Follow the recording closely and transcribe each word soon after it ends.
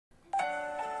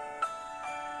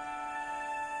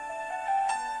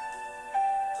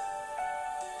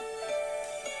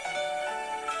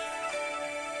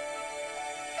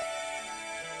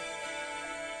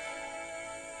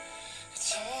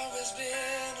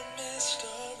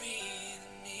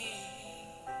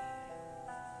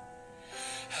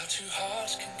Two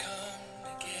hearts can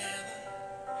come together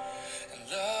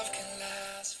and love can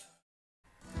last.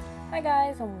 Hi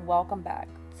guys, and welcome back.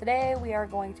 Today we are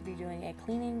going to be doing a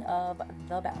cleaning of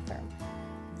the bathroom.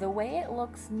 The way it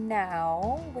looks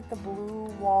now with the blue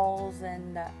walls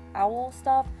and the owl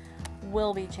stuff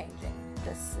will be changing.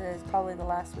 This is probably the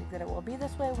last week that it will be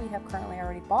this way. We have currently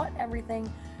already bought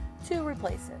everything to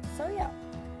replace it. So yeah,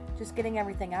 just getting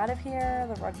everything out of here.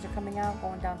 The rugs are coming out,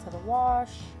 going down to the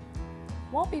wash.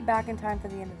 Won't be back in time for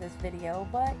the end of this video,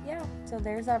 but yeah, so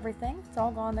there's everything. It's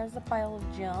all gone. There's the pile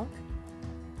of junk.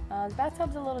 The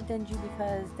bathtub's a little dingy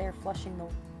because they're flushing the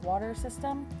water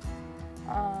system.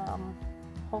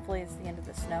 Hopefully it's the end of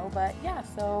the snow, but yeah,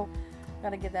 so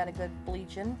gotta give that a good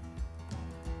bleaching.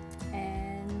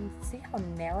 And see how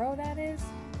narrow that is?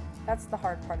 That's the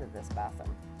hard part of this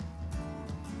bathroom.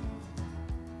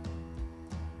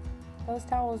 Those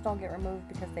towels don't get removed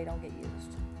because they don't get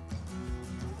used.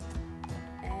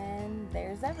 And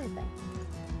there's everything.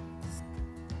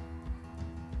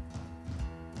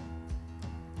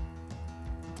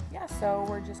 Yeah, so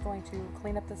we're just going to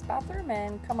clean up this bathroom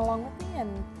and come along with me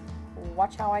and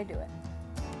watch how I do it.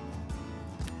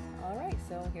 Alright,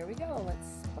 so here we go. Let's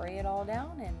spray it all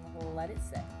down and let it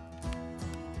sit.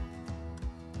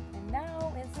 And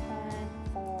now it's time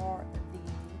for the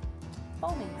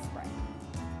foaming spray.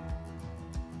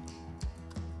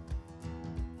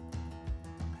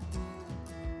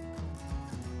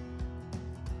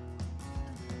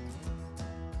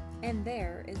 And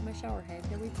there is my shower head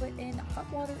that we put in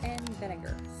hot water and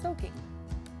vinegar, soaking.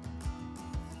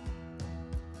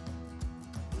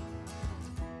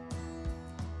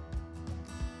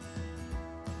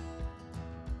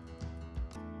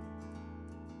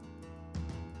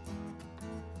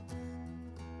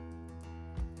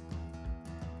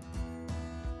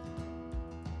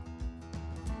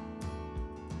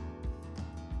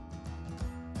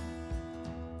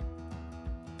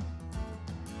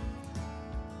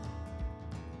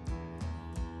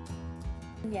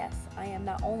 Yes, I am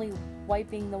not only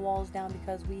wiping the walls down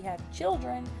because we have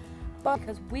children, but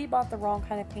because we bought the wrong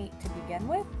kind of paint to begin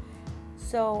with.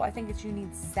 So I think you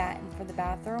need satin for the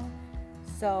bathroom.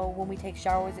 So when we take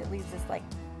showers, it leaves this like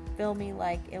filmy,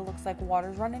 like it looks like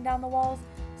water's running down the walls.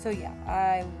 So yeah,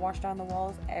 I wash down the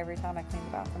walls every time I clean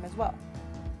the bathroom as well.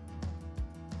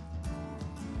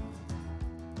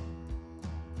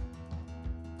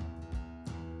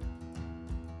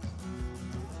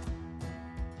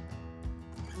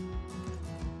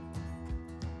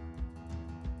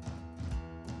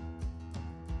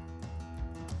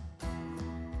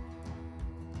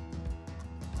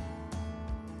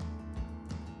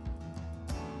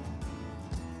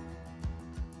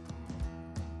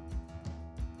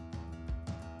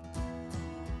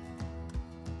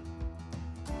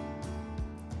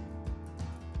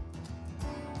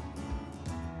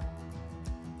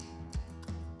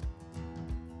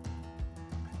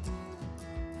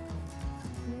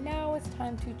 Now it's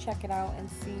time to check it out and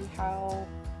see how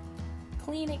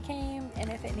clean it came and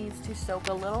if it needs to soak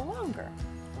a little longer.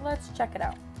 Let's check it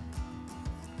out.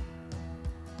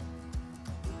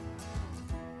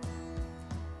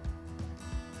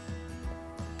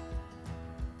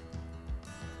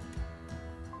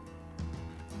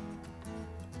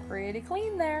 Pretty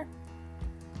clean there.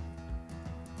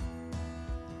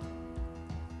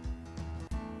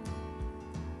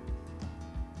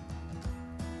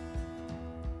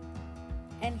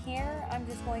 And here I'm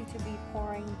just going to be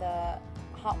pouring the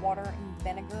hot water and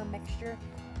vinegar mixture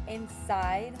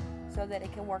inside so that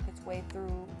it can work its way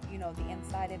through, you know, the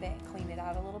inside of it and clean it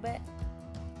out a little bit.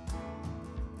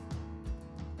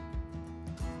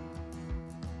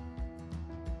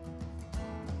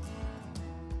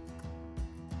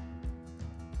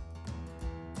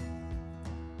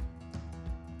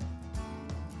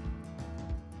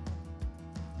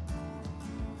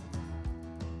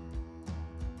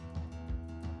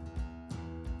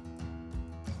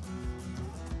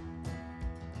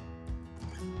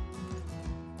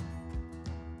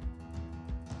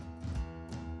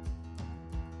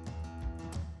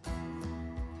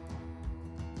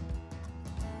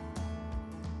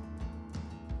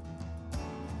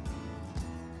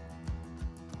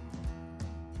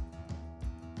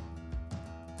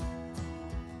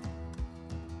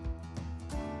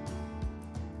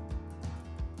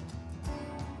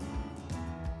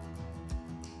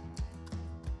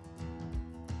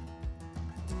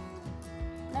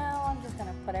 I'm just going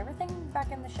to put everything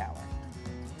back in the shower.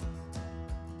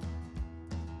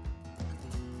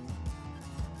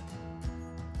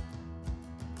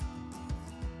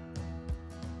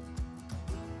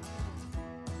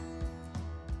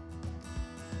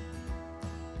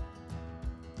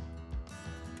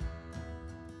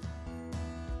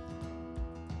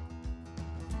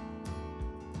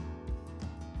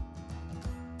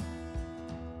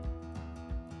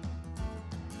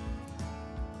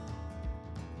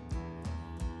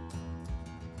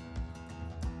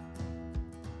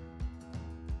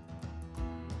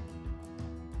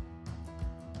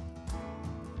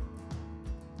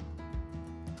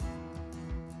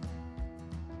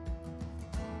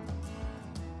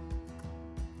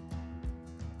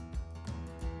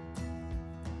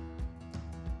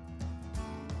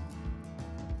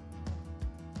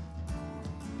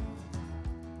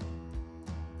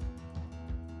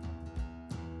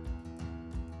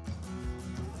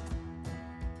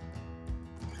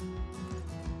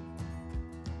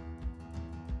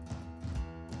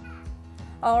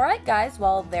 Alright guys,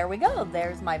 well there we go.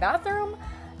 There's my bathroom,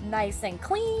 nice and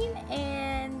clean,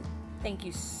 and thank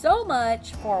you so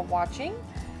much for watching,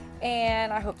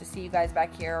 and I hope to see you guys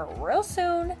back here real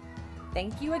soon.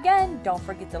 Thank you again. Don't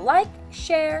forget to like,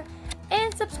 share,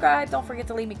 and subscribe. Don't forget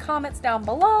to leave me comments down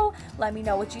below. Let me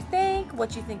know what you think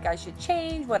I should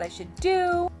change, what I should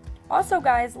do. Also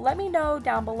guys, let me know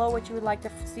down below what you would like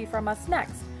to see from us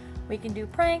next. We can do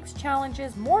pranks,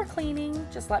 challenges, more cleaning.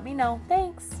 Just let me know.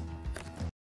 Thanks.